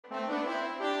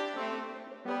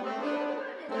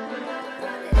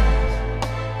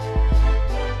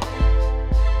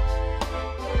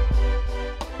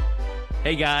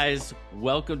Hey guys,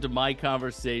 welcome to my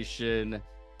conversation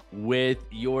with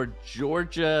your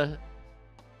Georgia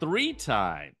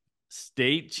three-time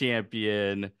state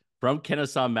champion from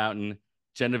Kennesaw Mountain,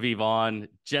 Genevieve on.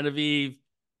 Genevieve,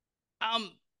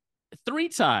 um,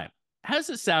 three-time. How does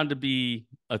it sound to be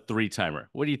a three-timer?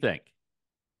 What do you think?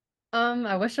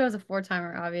 I wish I was a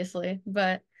four-timer, obviously,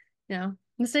 but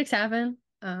mistakes happen.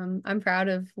 I'm proud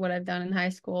of what I've done in high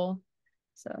school.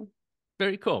 So,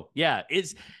 Very cool. Yeah,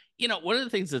 one of the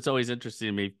things that's always interesting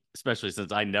to me, especially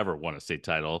since I never won a state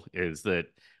title, is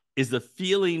the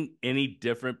feeling any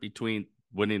different between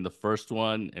winning the first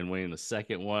one and winning the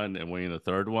second one and winning the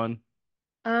third one?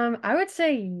 I would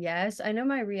say yes. I know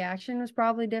my reaction was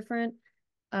probably different.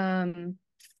 Um,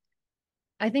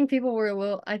 I think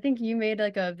I think you made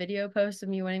like a video post of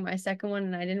me winning my second one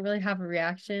and I didn't really have a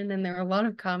reaction. And there were a lot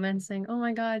of comments saying, oh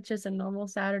my God, it's just a normal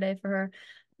Saturday for her.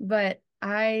 But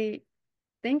I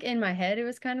think in my head it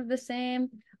was kind of the same.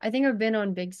 I think I've been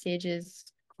on big stages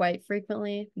quite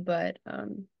frequently, but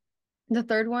the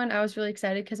third one I was really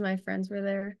excited because my friends were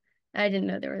there. I didn't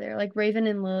know they were there. Like Raven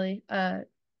and Lily. I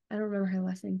don't remember her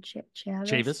last name. Chavis.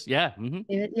 Chavis, yeah. Hmm.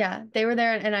 Yeah, they were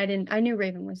there, and I knew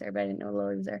Raven was there, but I didn't know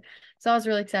Lily was there. So I was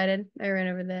really excited. I ran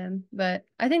over them, but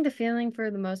I think the feeling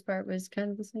for the most part was kind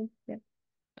of the same. Yeah.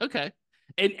 Okay.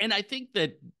 And I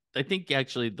think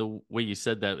actually the way you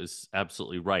said that was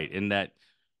absolutely right in that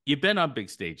you've been on big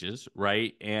stages,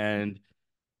 right? And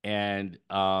you've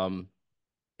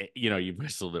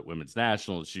wrestled at women's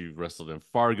nationals, you've wrestled in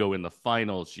Fargo in the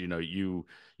finals,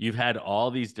 you've had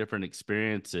all these different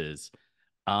experiences.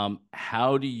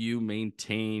 How do you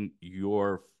maintain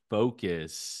your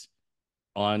focus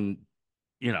on,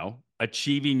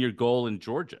 achieving your goal in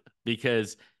Georgia?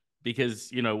 Because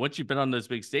once you've been on those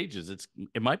big stages,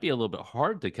 it might be a little bit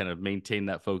hard to kind of maintain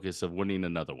that focus of winning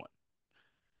another one.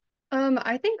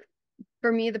 I think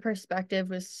for me the perspective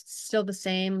was still the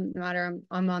same, no matter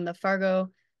I'm on the Fargo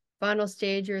final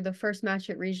stage or the first match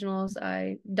at regionals.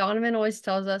 I Donovan always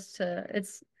tells us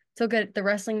it's so good. The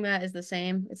wrestling mat is the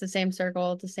same. It's the same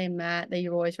circle, it's the same mat that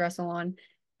you always wrestle on.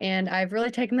 And I've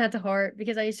really taken that to heart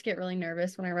because I used to get really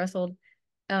nervous when I wrestled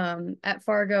at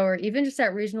Fargo or even just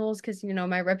at regionals because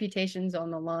my reputation's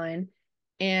on the line.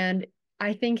 And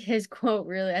I think his quote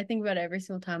really, I think about it every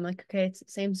single time, like, okay, it's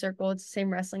the same circle, it's the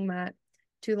same wrestling mat,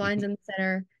 two lines in the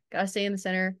center, gotta stay in the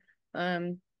center.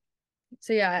 Um,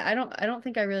 so yeah, I don't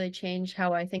think I really change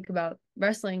how I think about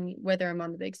wrestling, whether I'm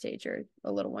on the big stage or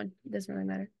a little one. It doesn't really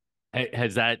matter.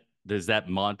 Has that does that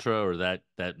mantra or that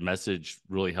message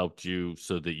really helped you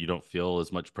so that you don't feel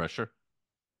as much pressure?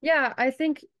 Yeah, I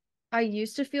think I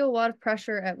used to feel a lot of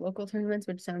pressure at local tournaments,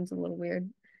 which sounds a little weird,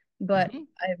 but Hmm.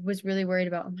 I was really worried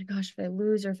about, oh my gosh, if I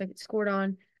lose or if I get scored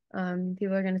on,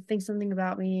 people are going to think something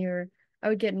about me, or I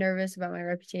would get nervous about my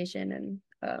reputation.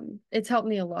 And it's helped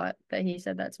me a lot that he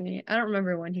said that to me. I don't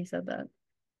remember when he said that.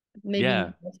 Maybe in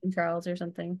Yeah. Boston trials or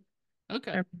something. I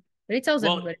Okay. don't know. But he tells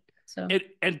Well, everybody. So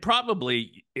and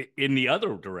probably in the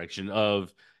other direction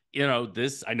of,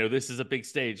 this, I know this is a big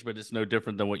stage, but it's no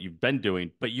different than what you've been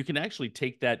doing, but you can actually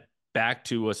take that back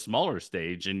to a smaller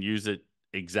stage and use it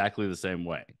exactly the same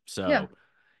way. yeah, So,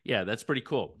 yeah, that's pretty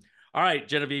cool. All right,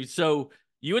 Genevieve. So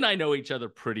you and I know each other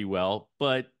pretty well,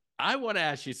 but I want to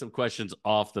ask you some questions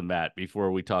off the mat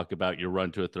before we talk about your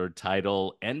run to a third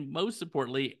title. And most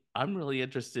importantly, I'm really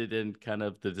interested in kind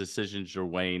of the decisions you're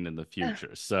weighing in the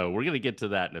future. So we're going to get to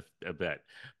that in a bit.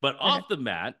 But okay. off the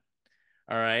mat,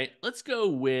 all right, let's go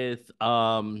with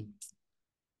are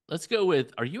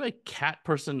you a cat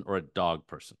person or a dog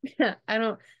person? I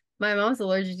don't. My mom's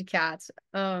allergic to cats.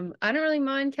 I don't really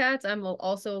mind cats. I'm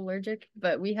also allergic,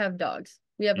 but we have dogs.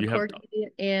 We have a You have corgi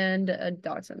and a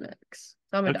dachshund mix.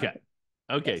 So I'm a dog. okay.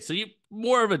 Okay, Yes. so you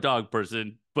more of a dog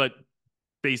person, but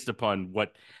based upon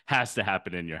what has to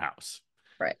happen in your house.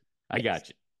 Right. I Yes. got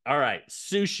you. All right.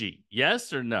 Sushi,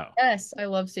 yes or no? Yes, I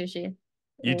love sushi.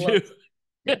 You Love. do. All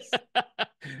Yes.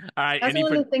 right. That's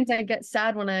one of the things I get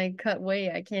sad when I cut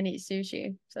weight. I can't eat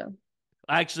sushi. So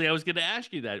Actually, I was going to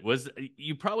ask you that. Was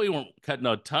you probably weren't cutting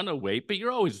a ton of weight, but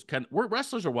you're always we're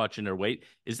wrestlers are watching their weight.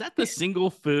 Is that the single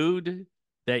food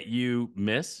that you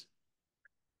miss?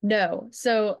 no.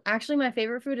 So actually, my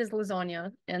favorite food is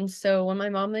lasagna. And so when my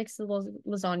mom makes the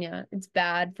lasagna, it's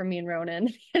bad for me and Ronan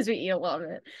because we eat a lot of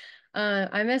it.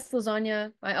 I miss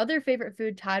lasagna. My other favorite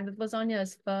food tied with lasagna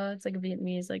is pho. It's like a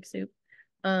Vietnamese like soup.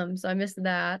 So I miss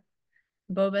that.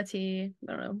 Boba tea.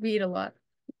 I don't know. We eat a lot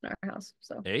in our house.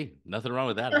 So Hey, nothing wrong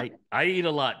with that. I eat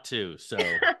a lot too. So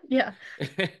yeah.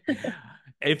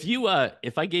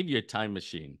 if I gave you a time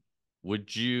machine,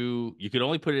 would you could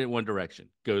only put it in one direction,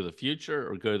 go to the future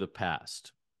or go to the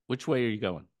past? Which way are you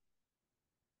going?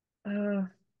 Uh,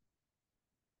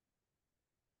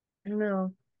 I don't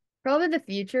know. Probably the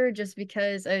future, just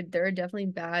because there are definitely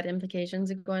bad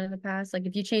implications of going to the past. Like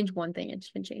if you change one thing, it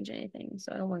can change anything.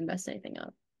 So I don't want to mess anything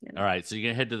up, you All know. right, so you're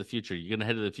gonna head to the future. You're gonna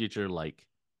head to the future like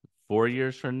 4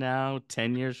 years from now,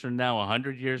 10 years from now,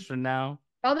 100 years from now.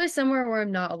 Probably somewhere where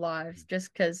I'm not alive,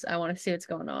 just because I want to see what's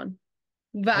going on.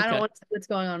 But I don't Okay. want to see what's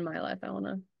going on in my life. I want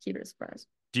to keep it a surprise.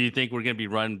 Do you think we're gonna be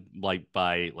run like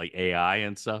by like AI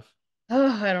and stuff?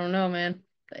 Oh, I don't know, man.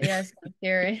 But yeah, it's kind of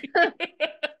scary.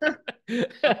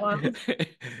 Oh, wow.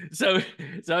 So,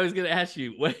 so I was gonna ask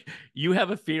you, what you have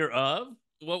a fear of?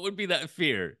 What would be that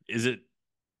fear? Is it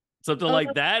something like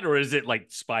Oh, that, or is it like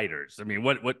spiders? I mean,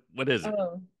 what is it?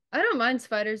 oh, I don't mind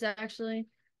spiders actually.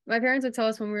 My parents would tell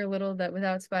us when we were little that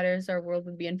without spiders, our world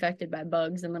would be infected by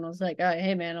bugs. And then I was like, oh,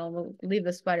 hey, man, I'll leave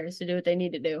the spiders to do what they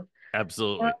need to do.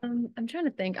 Absolutely. I'm trying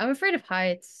to think. I'm afraid of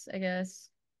heights, I guess.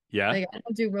 Yeah. Like I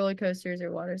don't do roller coasters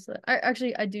or water slides.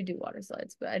 I do water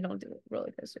slides, but I don't do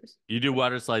roller coasters. You do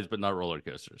water slides, but not roller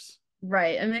coasters.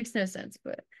 Right. It makes no sense,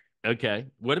 but Okay.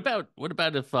 What about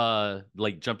if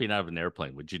like jumping out of an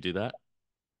airplane? Would you do that?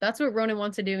 that's what Ronan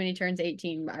wants to do when he turns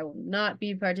 18. I will not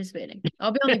be participating.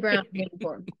 I'll be on the ground waiting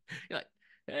for him. You're like,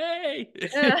 hey.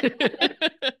 Yeah,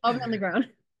 I'll be on the ground.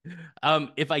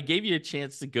 If I gave you a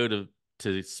chance to go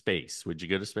to space, would you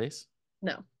go to space?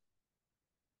 No,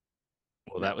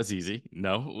 Well, no. that was easy.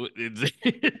 No. Is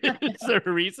there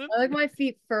a reason? I like my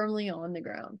feet firmly on the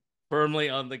ground. Firmly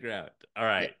on the ground. All Yeah.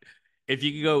 right. If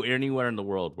you could go anywhere in the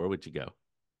world, where would you go?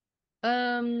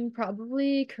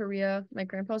 Probably Korea. My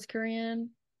grandpa's Korean.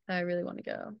 I really want to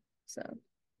go. So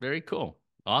Very cool.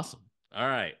 Awesome. All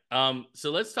right.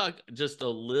 So let's talk just a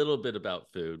little bit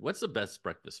about food. What's the best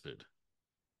breakfast food?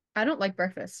 I don't like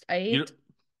breakfast. You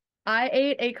I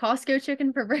ate a Costco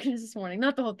chicken for breakfast this morning.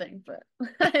 Not the whole thing, but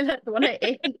that's what I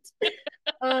ate.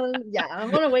 Yeah,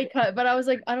 I'm on a weight cut, but I was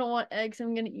like, I don't want eggs.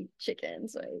 I'm gonna eat chicken,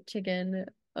 so I ate chicken.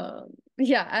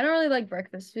 Yeah, I don't really like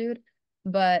breakfast food,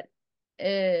 but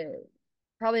it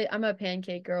probably I'm a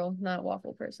pancake girl, not a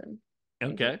waffle person.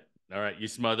 Pancake. okay? All right. You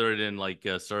smother it in like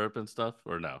syrup and stuff,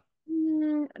 or no?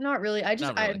 Not really. Not The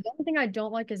really. only thing I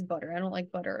don't like is butter. I don't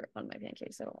like butter on my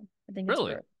pancakes at all. I think it's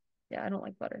Really? gross. Yeah, I don't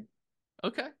like butter.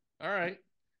 Okay. All right.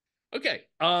 Okay.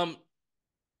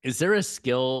 Is there a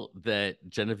skill that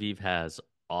Genevieve has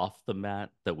off the mat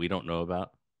that we don't know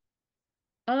about?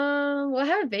 Well, I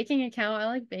have a baking account. I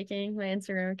like baking. My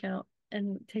Instagram account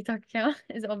and TikTok account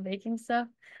is all baking stuff.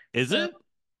 Is So, it?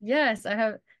 yes, I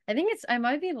have. I think I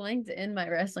might be linked in my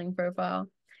wrestling profile,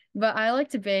 but I like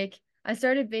to bake. I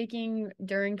started baking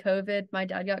during COVID. My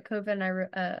dad got COVID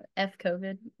and F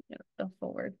COVID, the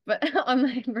full word. But on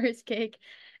my first cake,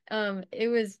 it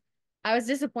was I was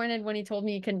disappointed when he told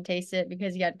me he couldn't taste it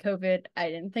because he had COVID. I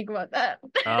didn't think about that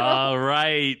at all. All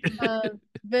right.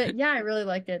 But yeah, I really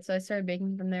liked it. So I started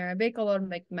baking from there. I bake a lot of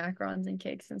like macarons and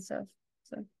cakes and stuff.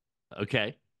 So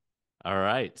Okay. All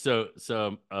right. So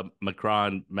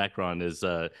Macron is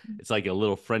it's like a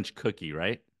little French cookie,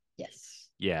 right? yes.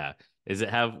 Yeah. Is it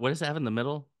have what does it have in the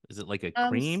middle? Is it like a Um, s-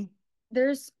 cream?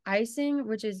 there's icing,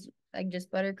 which is like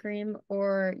just buttercream,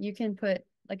 or you can put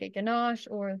like a ganache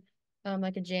or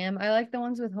like a jam. I like the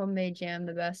ones with homemade jam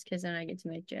the best because then I get to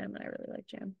make jam and I really like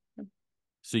jam.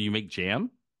 So you make jam?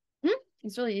 Mhm.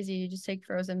 It's really easy. You just take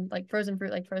frozen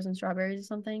fruit, like frozen strawberries or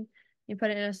something. You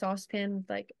put it in a saucepan with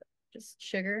like just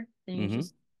sugar, and you Mm-hmm.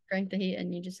 just crank the heat,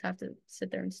 and you just have to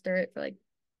sit there and stir it for like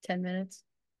 10 minutes.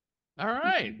 All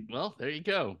right. Well, there you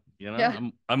go. You know, Yeah,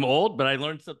 I'm old, but I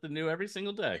learn something new every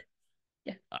single day.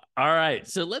 yeah. All right.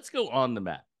 So let's go on the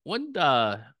mat. When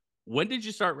did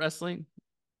you start wrestling?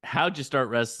 How'd you start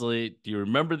wrestling? Do you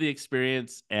remember the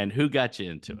experience and who got you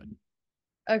into it?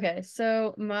 Okay,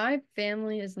 so my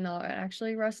family is not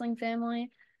actually a wrestling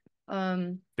family.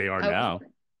 They are I now.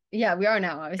 wasn't, yeah, we are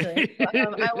now, obviously. But,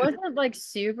 I wasn't like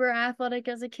super athletic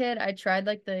as a kid. I tried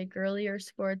like the girlier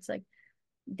sports like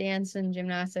dance and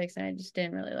gymnastics, and I just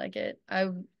didn't really like it.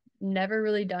 I've never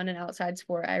really done an outside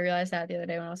sport. I realized that the other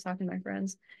day when I was talking to my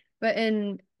friends. But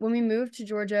when we moved to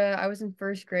Georgia, I was in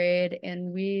first grade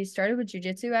and we started with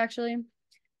jujitsu actually.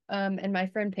 And my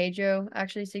friend Pedro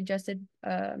actually suggested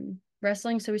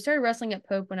wrestling. So we started wrestling at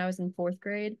Pope when I was in fourth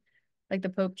grade, like the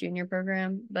Pope Junior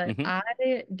program. But Hmm.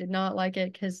 I did not like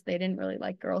it because they didn't really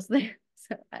like girls there.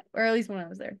 So, or at least when I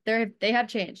was there. They have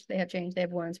changed. They have changed. They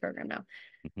have a women's program now.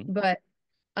 Hmm.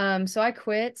 But so I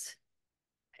quit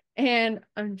and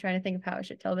I'm trying to think of how I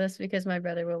should tell this because my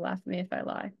brother will laugh at me if I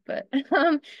lie. But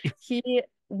he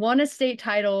won a state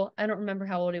title. I don't remember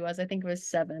how old he was. I think it was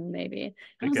 7, maybe.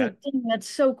 And I was Okay. like, dang, that's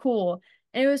so cool.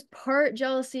 And it was part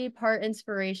jealousy, part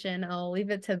inspiration. I'll leave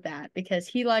it to that because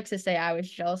he likes to say I was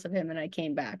jealous of him and I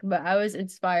came back. But I was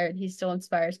inspired. He still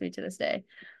inspires me to this day.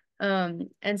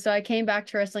 And so I came back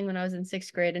to wrestling when I was in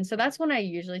sixth grade. And so that's when I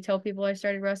usually tell people I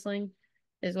started wrestling,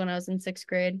 is when I was in sixth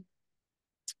grade.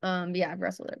 Yeah, I've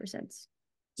wrestled ever since.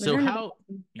 Was So there another how,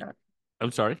 question?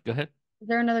 I'm sorry, go ahead. Was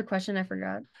there another question I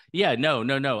forgot? Yeah, no,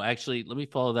 no, no. Actually, let me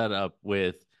follow that up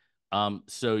with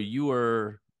so you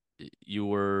were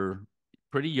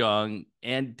pretty young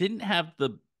and didn't have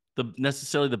the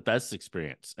necessarily the best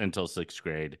experience until sixth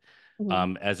grade,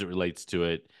 Mhm. as it relates to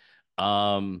it.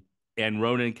 Um, and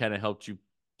Ronan kind of helped you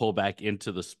pull back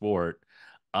into the sport.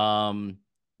 Um,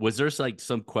 was there like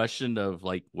some question of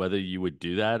like whether you would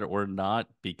do that or not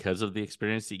because of the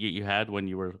experience that you had when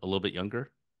you were a little bit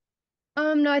younger?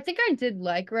 No, I think I did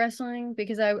like wrestling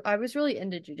because I was really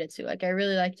into jujitsu. Like I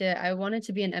really liked it. I wanted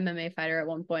to be an MMA fighter at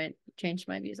one point. Changed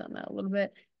my views on that a little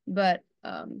bit. But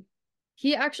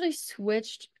he actually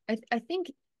switched. I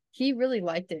think he really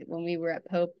liked it when we were at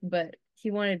Pope, but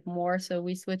he wanted more, so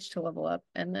we switched to Level Up.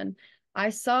 And then I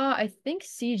saw, I think,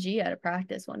 CG at a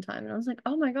practice one time, and I was like,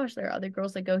 oh my gosh, there are other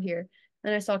girls that go here.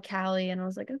 Then I saw Callie, and I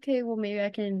was like, okay, well maybe I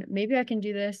can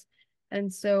do this.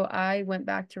 And so I went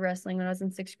back to wrestling when I was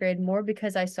in sixth grade more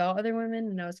because I saw other women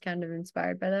and I was kind of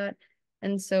inspired by that.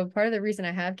 And so part of the reason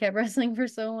I have kept wrestling for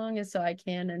so long is so I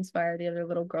can inspire the other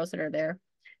little girls that are there.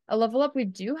 A Level Up, we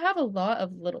do have a lot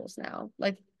of littles now,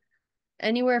 like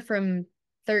anywhere from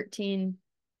 13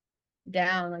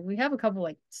 down. Like we have a couple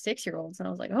like 6-year-olds, and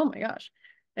I was like, oh my gosh,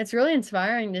 it's really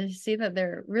inspiring to see that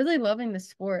they're really loving the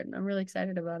sport, and I'm really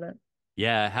excited about it.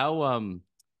 Yeah,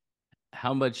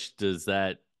 how much does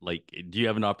that like do you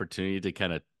have an opportunity to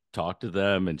kind of talk to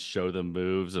them and show them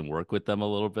moves and work with them a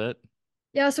little bit?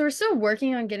 Yeah, so we're still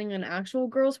working on getting an actual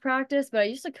girls practice, but I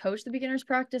used to coach the beginners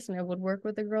practice and I would work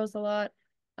with the girls a lot.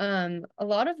 A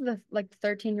lot of the like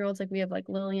 13-year-olds, like we have like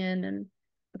Lillian and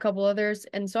a couple others.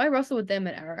 And so I wrestle with them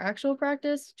at our actual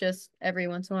practice just every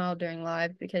once in a while during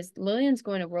live because Lillian's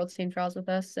going to World's Team Trials with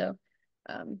us, so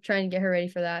trying to get her ready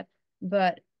for that.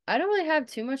 But I don't really have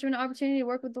too much of an opportunity to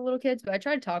work with the little kids, but I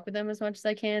try to talk with them as much as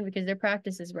I can because their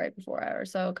practice is right before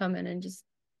ours. So I'll come in and just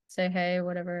say, hey,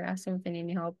 whatever, ask them if they need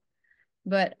any help.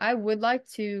 But I would like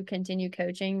to continue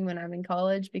coaching when I'm in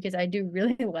college because I do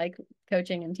really like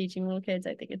coaching and teaching little kids.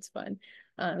 I think it's fun.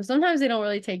 Sometimes they don't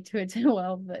really take to it too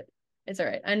well, but it's all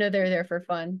right. I know they're there for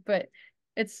fun, but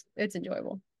it's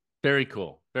enjoyable. Very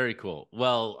cool. Very cool.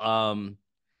 Well,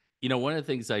 one of the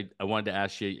things I wanted to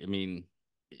ask you, I mean,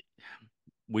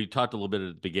 we talked a little bit at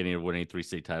the beginning of winning three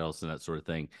state titles and that sort of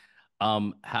thing.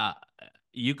 How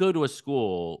you go to a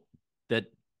school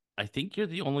that I think you're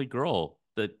the only girl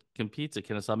that competes at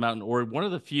Kennesaw Mountain, or one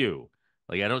of the few.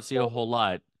 Like I don't see a whole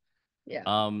lot.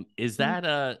 Yeah. Is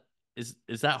that is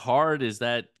that hard? Is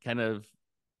that kind of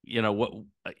what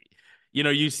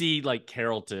you see like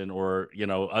Carrollton or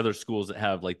other schools that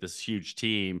have like this huge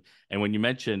team. And when you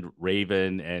mentioned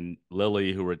Raven and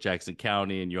Lily, who were at Jackson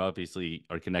County, and you obviously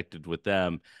are connected with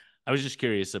them, I was just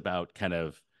curious about kind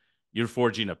of you're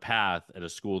forging a path at a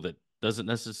school that doesn't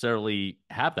necessarily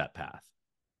have that path.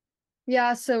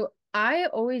 Yeah, so I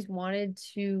always wanted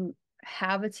to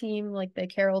have a team like the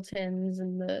Carrolltons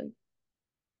and the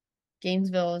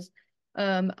Gainesvilles.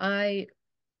 I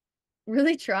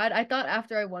really tried. I thought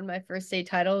after I won my first state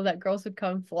title that girls would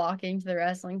come flocking to the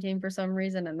wrestling team for some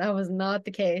reason, and that was not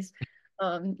the case.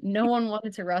 No one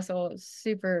wanted to wrestle. It was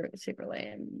super, super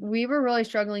lame. We were really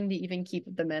struggling to even keep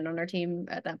the men on our team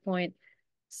at that point.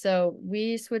 So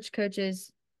we switched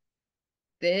coaches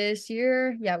this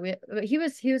year. Yeah, he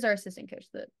was our assistant coach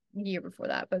the year before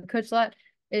that. But Coach Lott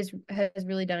has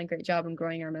really done a great job in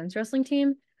growing our men's wrestling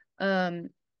team. Um,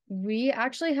 we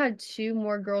actually had two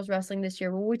more girls wrestling this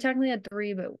year. Well, we technically had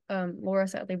three, but Laura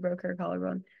sadly broke her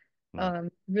collarbone Hmm.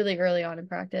 really early on in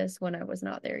practice when I was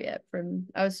not there yet.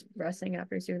 I was wrestling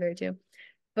after she was there too.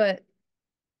 But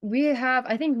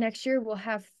I think next year we'll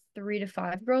have 3 to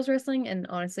 5 girls wrestling, and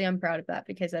honestly, I'm proud of that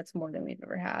because that's more than we've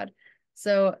ever had.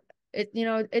 So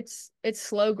it's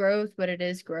slow growth, but it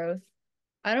is growth.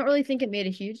 I don't really think it made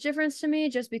a huge difference to me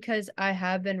just because I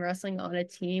have been wrestling on a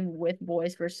team with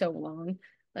boys for so long.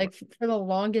 Like for the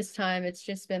longest time, it's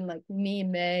just been like me,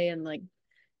 May, and like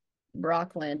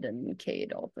Brockland and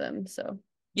Cade, all of them. So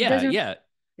it Yeah, doesn't really yeah. make a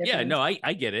Yeah, difference. no,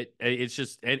 I get it. It's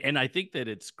just and I think that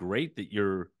it's great that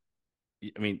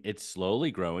I mean, it's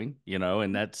slowly growing,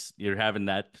 and that's you're having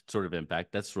that sort of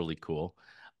impact. That's really cool.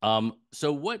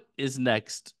 So what is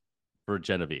next for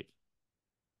Genevieve?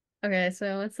 Okay,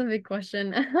 so that's a big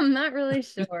question. I'm not really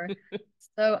sure.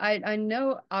 So I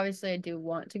know obviously I do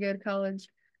want to go to college.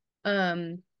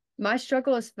 Um, my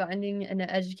struggle is finding an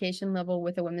education level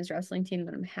with a women's wrestling team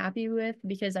that I'm happy with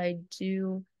because I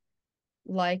do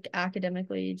like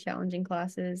academically challenging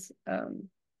classes.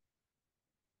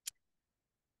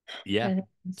 Yeah. I think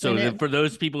it's been So it. for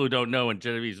those people who don't know, and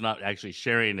Genevieve's not actually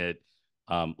sharing it,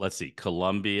 let's see,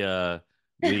 Columbia,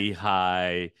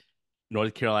 Lehigh,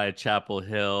 North Carolina, Chapel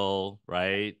Hill,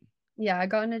 right? Yeah, I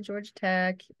got into Georgia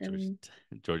Tech Georgia,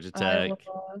 and Georgia Iowa,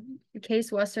 Tech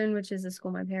Case Western, which is the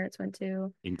school my parents went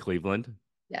to. in Cleveland.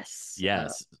 Yes.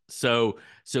 Yes. So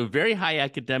very high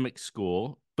academic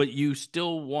school, but you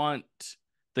still want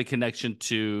the connection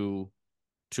to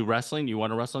wrestling. You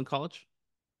want to wrestle in college?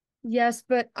 Yes,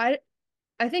 but I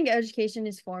think education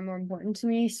is far more important to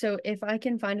me. So if I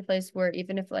can find a place where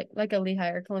even if like a Lehigh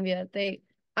or Columbia,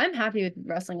 I'm happy with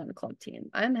wrestling on the club team.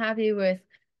 I'm happy with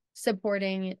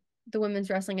supporting the women's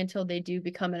wrestling until they do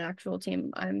become an actual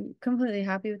team. I'm completely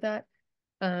happy with that.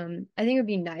 I think it would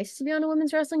be nice to be on a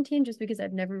women's wrestling team just because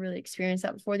I've never really experienced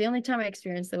that before. The only time I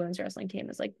experienced the women's wrestling team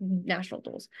is like national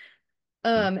duels.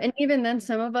 Hmm. And even then,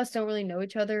 some of us don't really know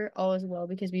each other all as well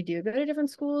because we do go to different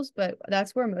schools, but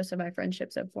that's where most of my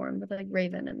friendships have formed with like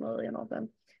Raven and Lily and all of them.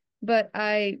 But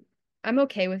I'm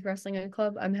okay with wrestling in a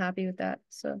club. I'm happy with that.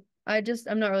 So I'm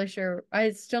not really sure.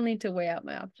 I still need to weigh out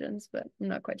my options, but I'm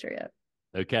not quite sure yet.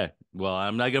 Okay. Well,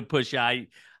 I'm not gonna push you.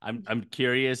 I'm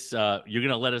curious. You're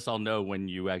gonna let us all know when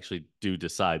you actually do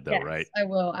decide, though, right? Yes, I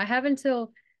will. I have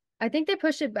until I think they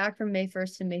pushed it back from May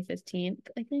 1st to May 15th,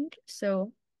 I think.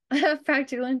 So I have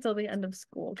practically until the end of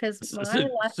school because So, my so,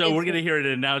 last so day of we're school. gonna hear an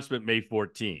announcement May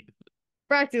 14th.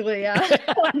 Practically, yeah.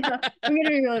 I'm gonna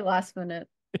be really last minute.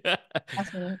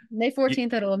 Last minute. May You-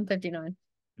 14th at 11:59.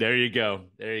 There you go.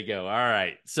 There you go. All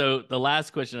right. So the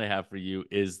last question I have for you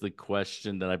is the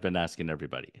question that I've been asking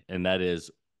everybody, and that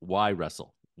is why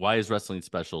wrestle? Why is wrestling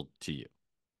special to you?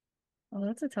 Oh,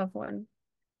 that's a tough one.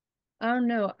 I don't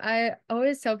know. I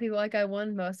always tell people like I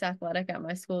won most athletic at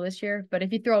my school this year, but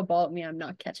if you throw a ball at me, I'm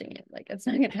not catching it. Like it's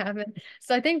not gonna happen.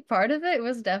 So I think part of it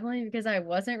was definitely because I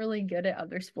wasn't really good at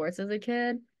other sports as a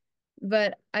kid.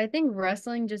 But I think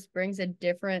wrestling just brings a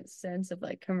different sense of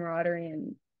like camaraderie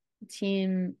and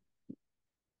team,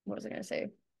 what was I gonna say?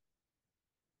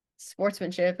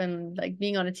 Sportsmanship and like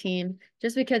being on a team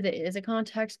just because it is a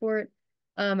contact sport.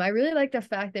 I really like the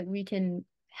fact that we can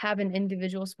have an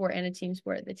individual sport and a team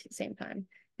sport at the same time.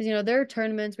 Because there are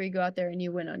tournaments where you go out there and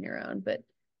you win on your own, but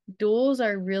duels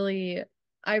are really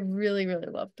I really, really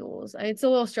love duels. It's a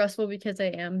little stressful because I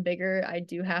am bigger. I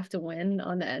do have to win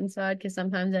on the end side because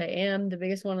sometimes I am the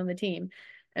biggest one on the team.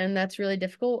 And that's really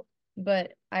difficult,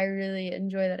 but I really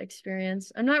enjoy that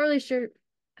experience. I'm not really sure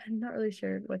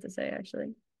what to say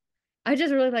actually. I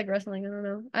just really like wrestling. I don't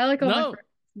know. I like all my No, friends.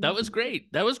 that was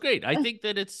great. That was great. I think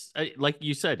that it's like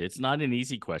you said, it's not an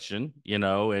easy question,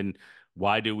 and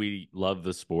why do we love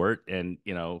the sport? And,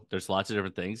 there's lots of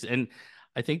different things. And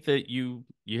I think that you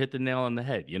hit the nail on the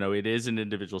head. It is an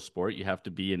individual sport. You have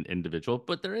to be an individual,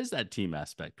 but there is that team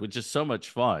aspect, which is so much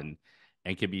fun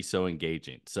and can be so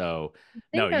engaging. So,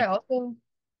 no, think I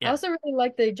yeah. also really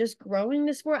like the just growing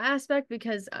the sport aspect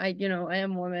because I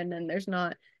am a woman and there's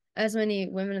not as many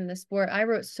women in the sport. I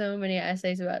wrote so many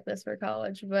essays about this for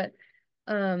college, but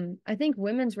I think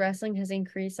women's wrestling has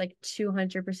increased like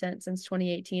 200% since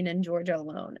 2018 in Georgia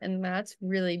alone, and that's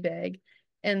really big.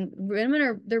 And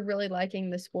they're really liking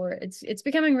the sport. It's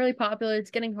becoming really popular.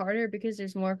 It's getting harder because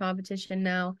there's more competition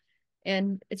now.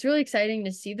 And it's really exciting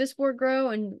to see the sport grow.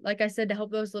 And like I said, to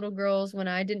help those little girls when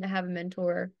I didn't have a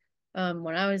mentor,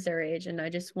 when I was their age, and I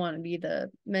just want to be the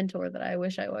mentor that I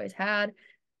wish I always had.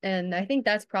 And I think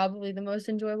that's probably the most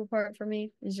enjoyable part for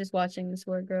me is just watching the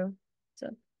sport grow. So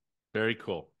Very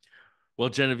cool. Well,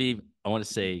 Genevieve, I want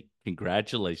to say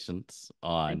congratulations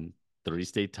thank, on 3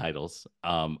 state titles.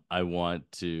 I want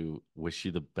to wish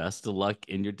you the best of luck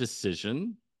in your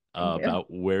decision thank you. about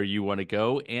where you want to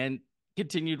go and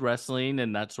continued wrestling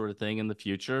and that sort of thing in the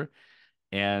future.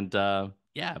 And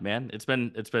yeah, man, it's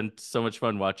been so much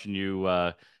fun watching you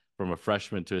from a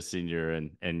freshman to a senior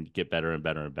and get better and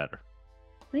better and better.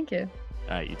 Thank you.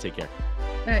 All right, you take care.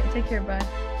 All right, take care.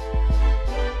 Bye.